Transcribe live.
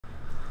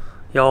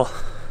Y'all,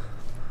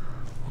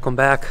 welcome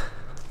back.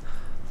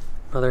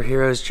 Another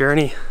hero's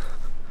journey.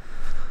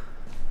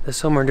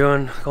 This one we're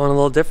going a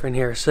little different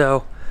here.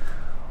 So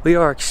we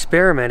are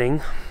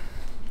experimenting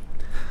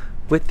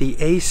with the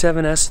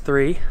A7S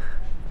III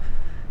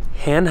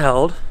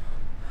handheld,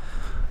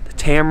 the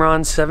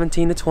Tamron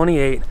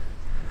 17-28.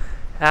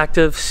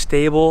 Active,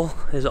 stable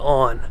is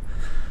on.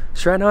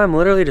 So right now I'm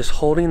literally just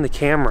holding the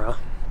camera.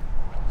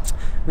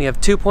 We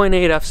have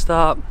 2.8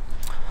 f-stop,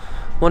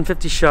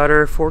 150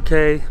 shutter,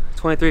 4K,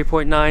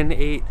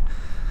 23.98.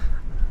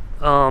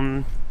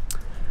 And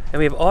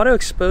we have auto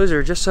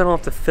exposure just so I don't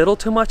have to fiddle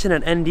too much, and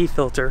an ND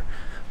filter.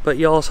 But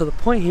y'all, so the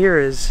point here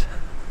is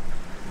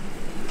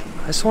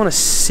I just want to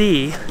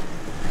see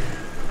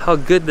how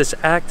good this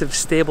active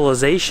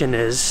stabilization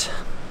is.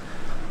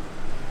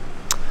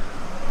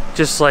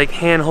 Just like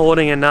hand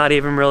holding and not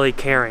even really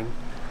caring.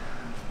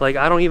 Like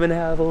I don't even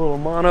have a little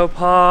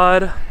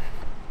monopod.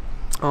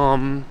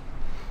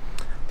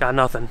 Got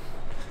nothing.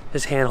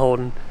 Just hand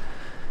holding.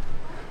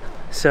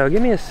 So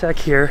give me a sec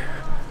here.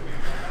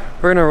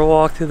 We're gonna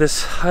walk through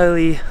this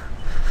highly,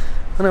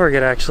 I'll never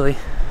get actually.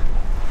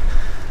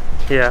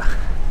 Yeah.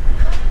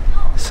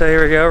 So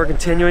here we go, we're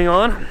continuing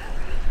on.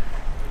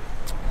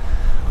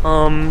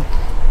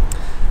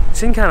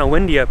 It's getting kind of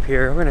windy up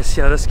here. We're gonna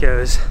see how this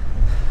goes.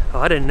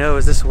 Oh, I didn't know it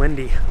was this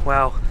windy.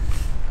 Wow.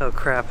 Oh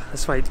crap,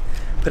 this might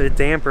put a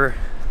damper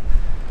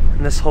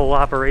in this whole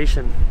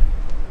operation.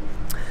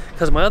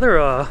 Because my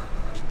other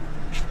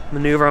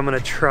maneuver I'm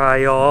gonna try,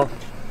 y'all,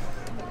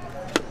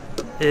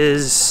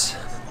 is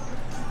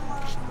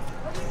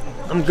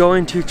I'm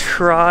going to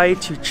try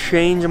to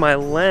change my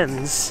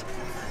lens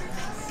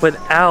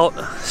without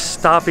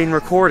stopping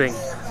recording.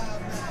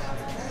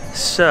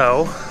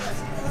 So,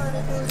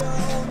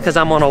 because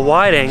I'm on a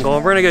wide angle,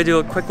 we're gonna go do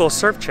a quick little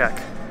surf check.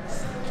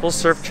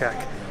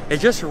 It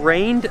just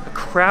rained a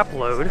crap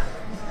load.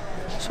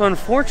 So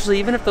unfortunately,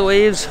 even if the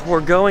waves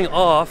were going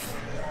off,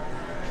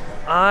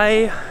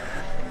 I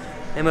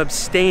am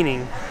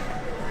abstaining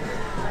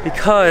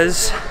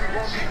because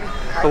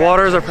the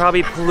waters are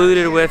probably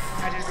polluted with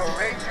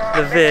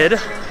the vid,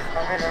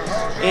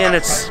 and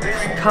it's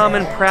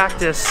common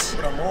practice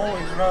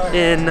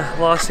in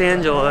Los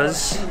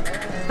Angeles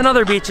and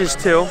other beaches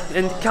too,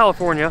 in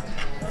California,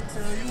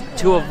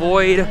 to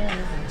avoid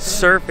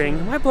surfing.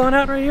 Am I blown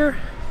out right here?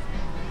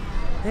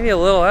 Maybe a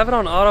little. I have it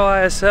on auto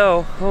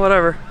ISO, or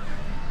whatever.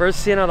 We're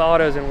seeing how the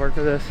auto's gonna work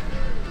for this.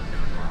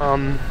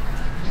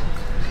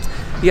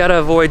 You gotta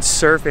avoid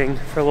surfing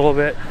for a little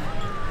bit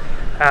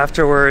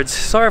afterwards.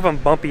 Sorry if I'm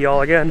bumpy,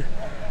 y'all. Again,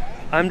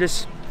 I'm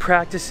just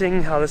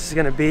practicing how this is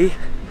gonna be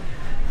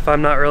if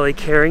I'm not really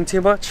caring too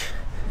much.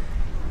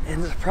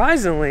 And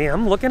surprisingly,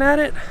 I'm looking at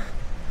it,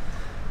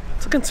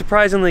 it's looking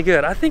surprisingly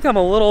good. I think I'm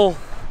a little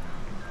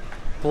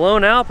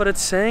blown out, but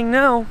it's saying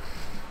no.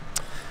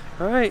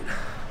 All right.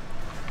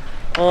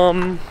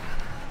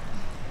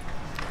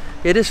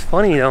 It is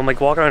funny though. I'm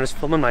like walking around just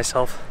filming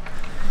myself.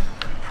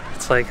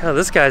 It's like, oh,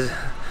 this guy's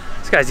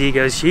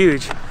ego is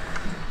huge.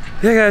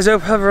 Yeah, guys,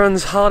 hope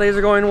everyone's holidays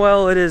are going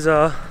well. It is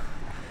New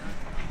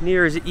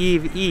Year's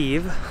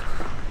Eve.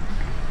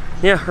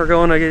 Yeah, we're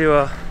going to do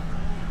a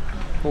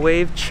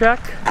wave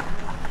check,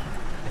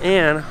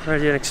 and we're going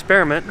to do an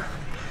experiment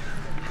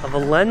of a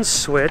lens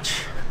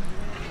switch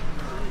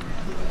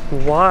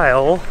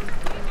while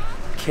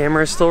the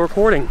camera is still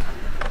recording.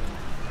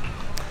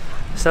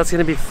 So that's going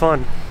to be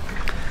fun.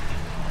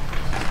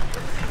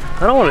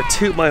 I don't want to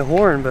toot my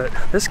horn, but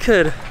this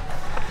could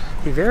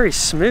be very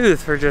smooth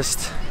for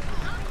just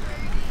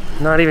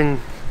not even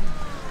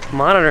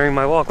monitoring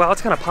my walk. Wow,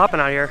 it's kind of popping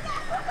out here.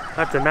 I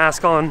have to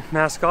mask on,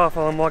 mask off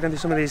while I'm walking through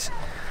some of these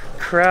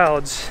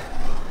crowds.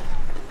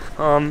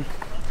 Yeah,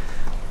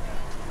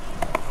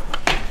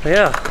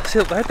 see,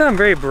 I thought I'm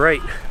very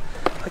bright.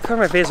 I cover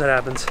my face when it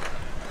happens.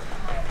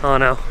 Oh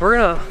no,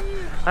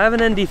 I have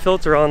an ND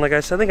filter on, like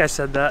I said, I think I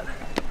said that.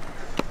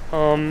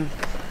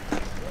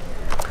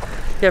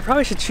 Yeah, I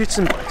probably should shoot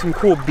some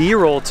cool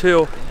B-roll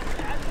too,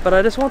 but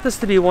I just want this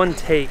to be one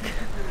take.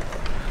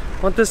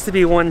 I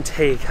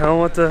don't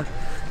want to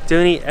do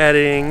any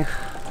editing.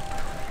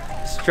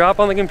 Just drop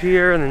on the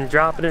computer and then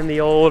drop it in the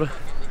old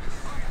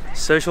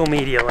social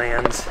media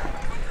lands.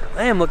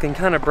 I am looking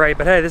kind of bright,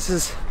 but hey,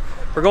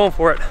 we're going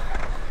for it.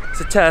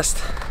 It's a test.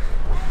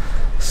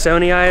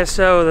 Sony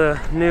ISO, the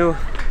new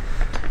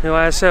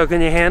ISO.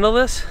 Can you handle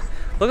this?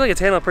 Looks like it's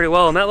handled pretty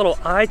well, and that little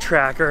eye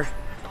tracker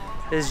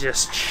is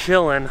just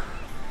chilling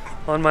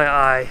on my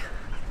eye.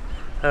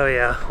 Oh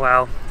yeah,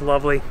 wow,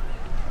 lovely.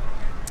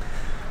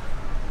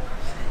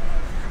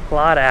 A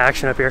lot of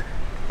action up here.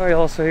 All right,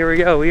 y'all, so here we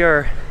go. We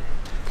are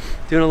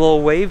doing a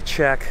little wave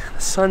check.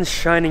 The sun's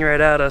shining right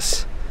at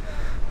us.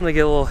 I'm gonna get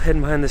a little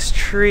hidden behind this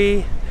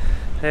tree.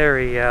 There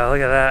we go,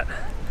 look at that.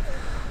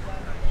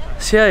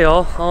 So yeah,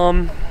 y'all,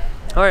 all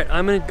right,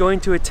 I'm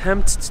going to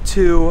attempt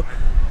to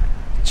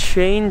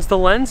change the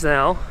lens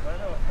now.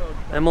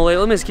 Emily,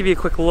 let me just give you a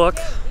quick look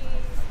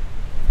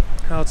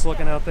how it's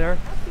looking out there.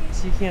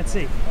 So you can't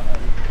see.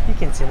 You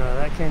can't see none of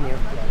that, can you?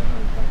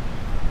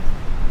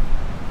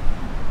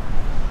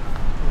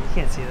 You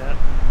can't see that.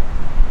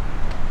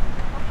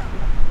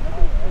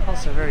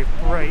 also very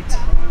bright.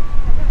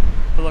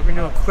 But look, we're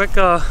doing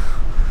a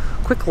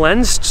quick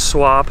lens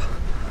swap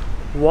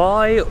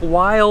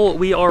while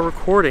we are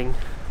recording.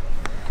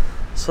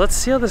 So let's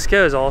see how this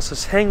goes. Also,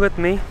 just hang with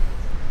me.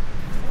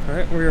 All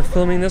right, we are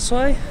filming this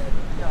way.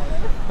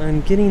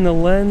 I'm getting the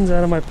lens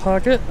out of my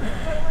pocket.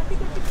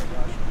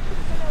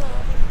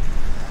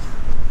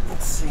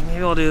 Let's see,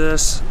 maybe I'll do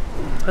this.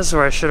 This is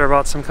where I should have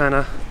brought some kind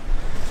of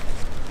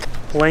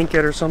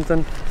blanket or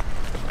something.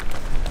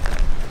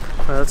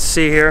 All right, let's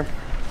see here.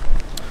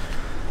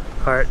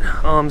 All right,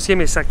 just give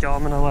me a sec, y'all.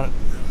 I'm gonna let it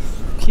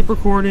keep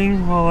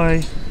recording while I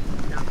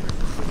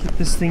get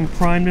this thing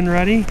primed and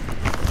ready.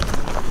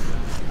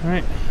 All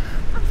right,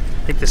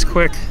 make this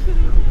quick.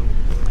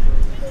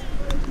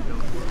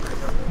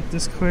 Make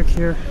this quick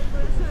here.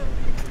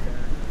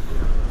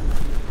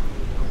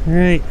 All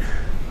right,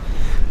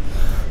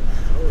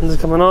 this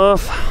is coming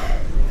off.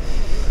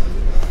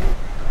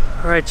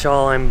 All right,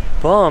 y'all, I'm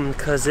bummed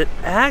because it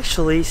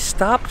actually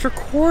stopped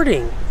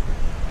recording.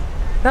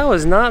 That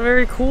was not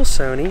very cool,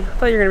 Sony. I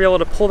thought you were gonna be able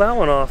to pull that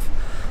one off.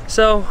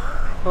 So,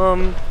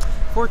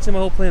 fortunately my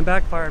whole plan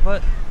backfired,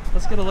 but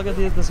let's get a look at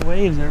this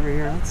waves over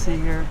here. Let's see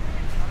here.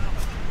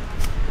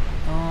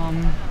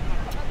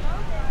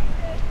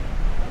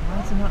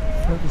 Why is it not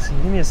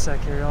focusing? Give me a sec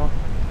here, y'all.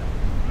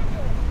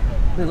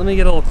 Let me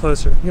get a little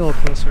closer. Get a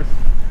little closer.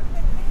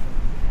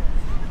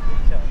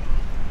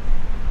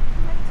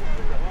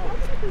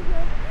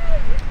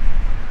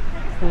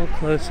 A little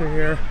closer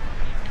here.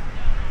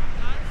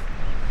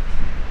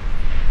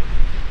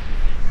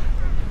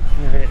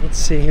 Alright, let's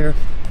see here.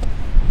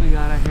 What we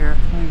got out here?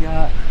 What we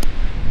got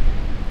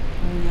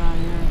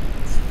here?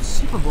 It's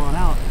super blown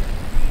out.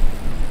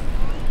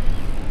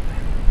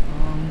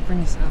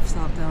 Bring this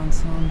f-stop down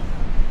some.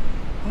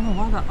 I don't know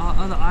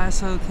why the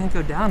ISO can't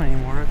go down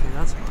anymore. Okay,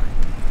 that's why.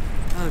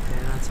 Okay,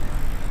 that's why.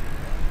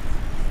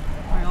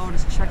 Alright, y'all, we're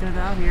just checking it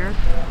out here.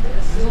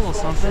 There's a little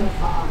something.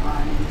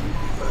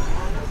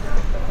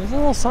 There's a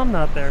little something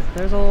out there.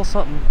 There's a little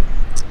something.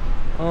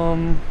 Let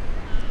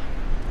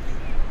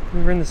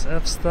me bring this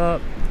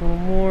f-stop a little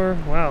more.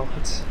 Wow,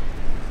 it's...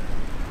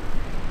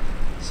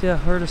 So yeah,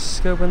 we're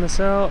just scoping this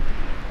out.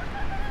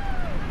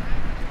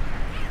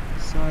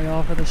 Sorry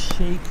y'all for the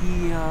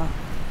shakiness.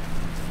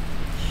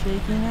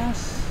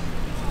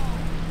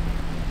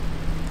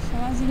 So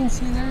as you can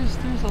see, there's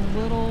a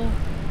little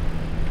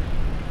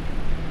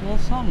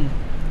something.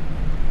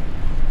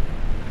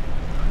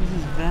 This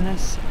is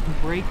Venice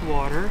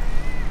breakwater.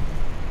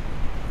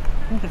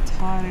 I think the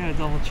tide, I gotta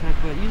double check,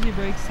 but usually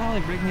breaks, not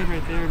like breaking it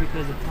right there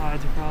because the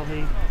tides are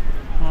probably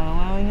not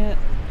allowing it.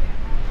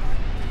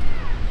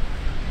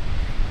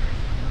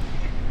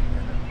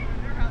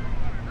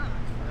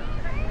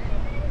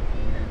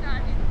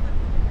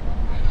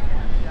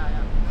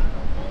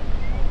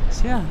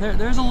 So yeah,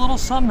 there's a little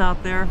something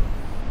out there,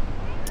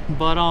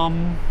 but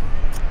I'm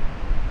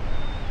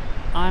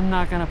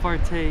not gonna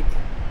partake.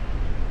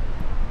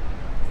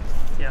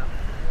 Yeah.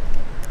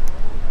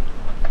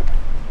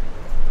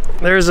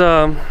 There's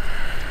I'm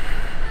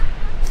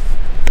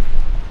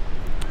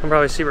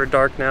probably super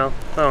dark now.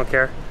 I don't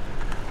care.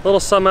 A little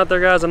something out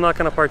there, guys. I'm not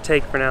gonna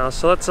partake for now.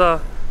 So let's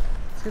get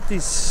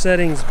these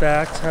settings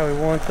back to how we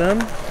want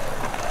them.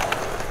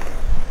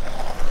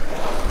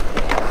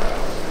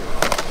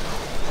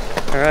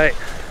 All right.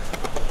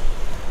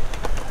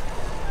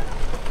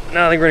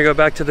 Now I think we're gonna go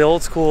back to the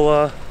old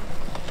school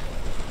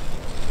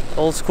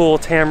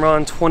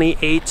Tamron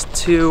 28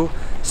 to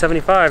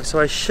 75. So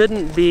I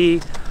shouldn't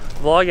be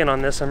vlogging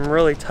on this. I'm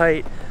really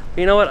tight.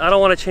 But you know what? I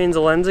don't want to change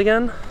the lens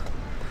again.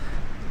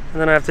 And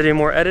then I have to do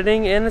more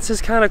editing, and this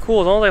is kind of cool.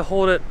 As long as I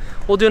hold it,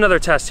 we'll do another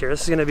test here.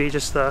 This is gonna be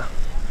just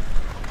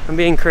I'm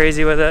being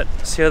crazy with it.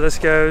 See how this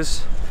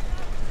goes.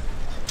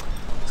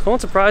 It's going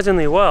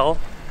surprisingly well.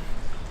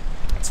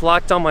 It's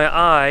locked on my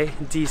eye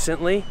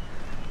decently.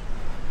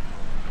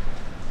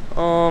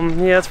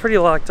 Yeah, it's pretty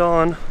locked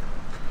on.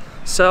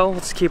 So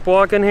let's keep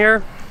walking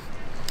here.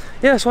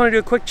 Yeah, I just want to do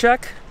a quick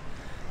check.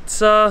 It's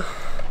like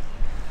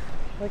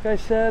I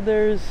said,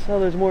 there's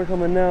more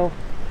coming now.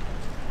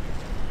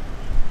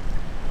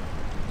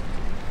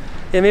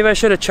 Yeah, maybe I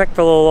should have checked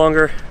for a little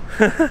longer.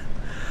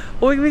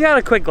 Well, we got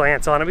a quick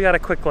glance on it. Yeah, I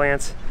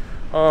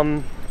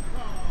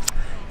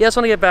just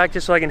want to get back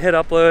just so I can hit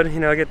upload, you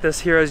know, get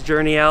this hero's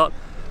journey out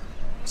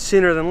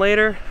sooner than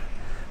later.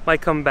 Might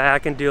come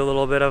back and do a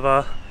little bit of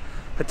a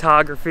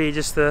photography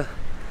just to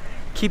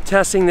keep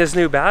testing this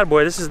new bad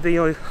boy. This is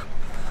the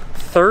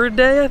third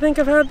day I think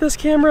I've had this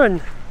camera,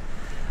 and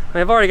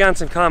I've already gotten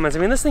some comments. I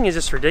mean, this thing is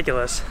just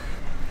ridiculous.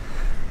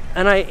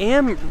 And I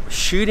am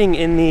shooting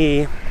in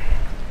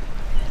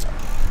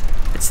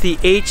it's the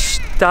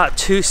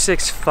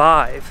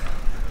H.265.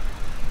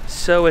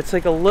 So it's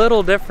like a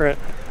little different.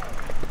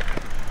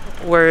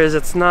 Whereas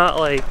it's not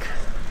like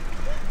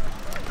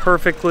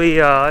perfectly,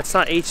 it's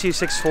not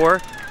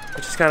H.264,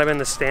 which has kind of been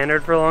the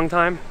standard for a long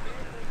time.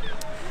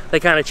 They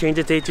kind of changed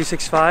it to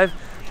H.265,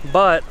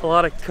 but a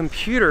lot of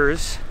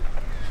computers,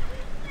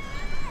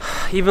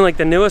 even like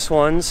the newest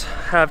ones,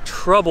 have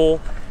trouble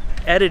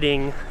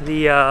editing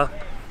the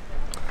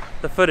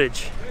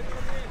footage.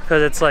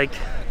 because it's like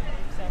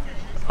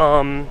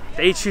the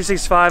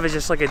H.265 is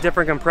just like a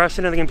different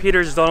compression, and the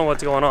computers just don't know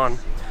what's going on.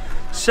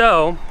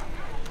 So,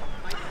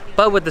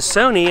 but with the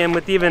Sony and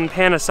with even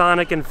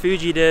Panasonic and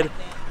Fuji did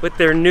with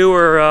their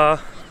newer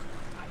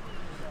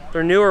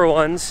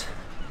ones,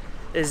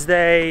 is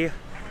they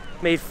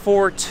made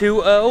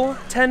 420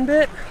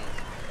 10-bit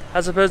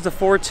as opposed to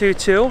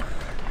 422,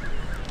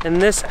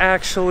 and this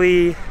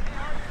actually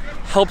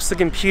helps the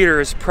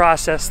computers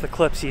process the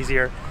clips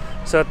easier,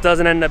 so it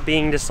doesn't end up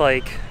being just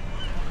like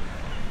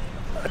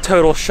a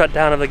total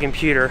shutdown of the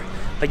computer.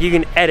 Like you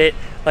can edit,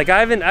 like I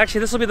haven't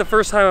actually, this will be the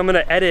first time I'm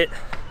gonna edit,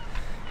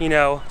 you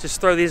know,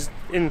 just throw these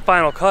in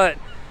Final Cut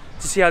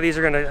to see how these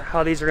are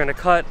gonna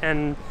cut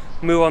and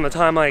move on the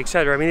timeline,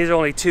 etc. I mean, these are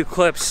only 2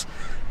 clips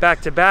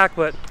back to back,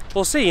 but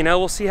we'll see, you know,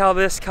 we'll see how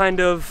this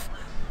kind of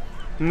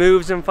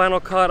moves in Final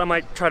Cut. I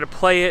might try to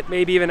play it,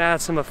 maybe even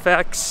add some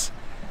effects,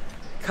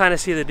 kind of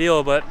see the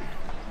deal. But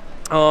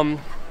all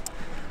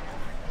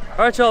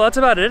right, y'all, that's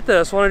about it though.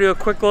 Just want to do a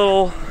quick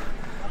little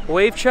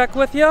wave check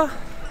with you.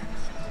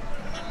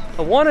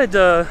 I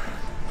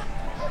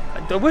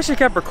wish I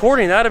kept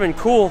recording. That'd have been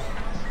cool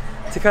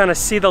to kind of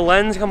see the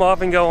lens come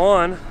off and go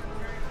on,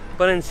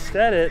 but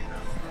instead it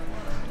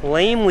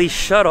lamely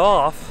shut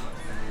off,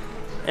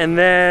 and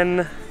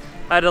then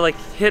I had to like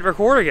hit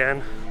record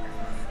again.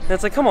 And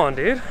it's like, come on,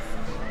 dude.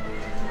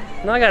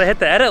 Now I gotta hit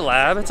the edit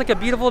lab. It's like a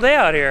beautiful day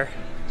out here.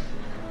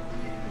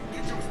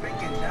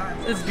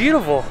 It's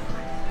beautiful.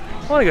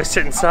 I wanna go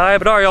sit inside,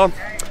 but all right, y'all.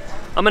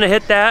 I'm gonna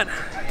hit that,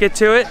 get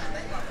to it.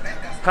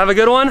 Have a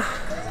good one.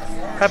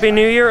 Happy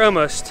New Year,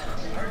 almost.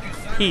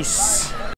 Peace.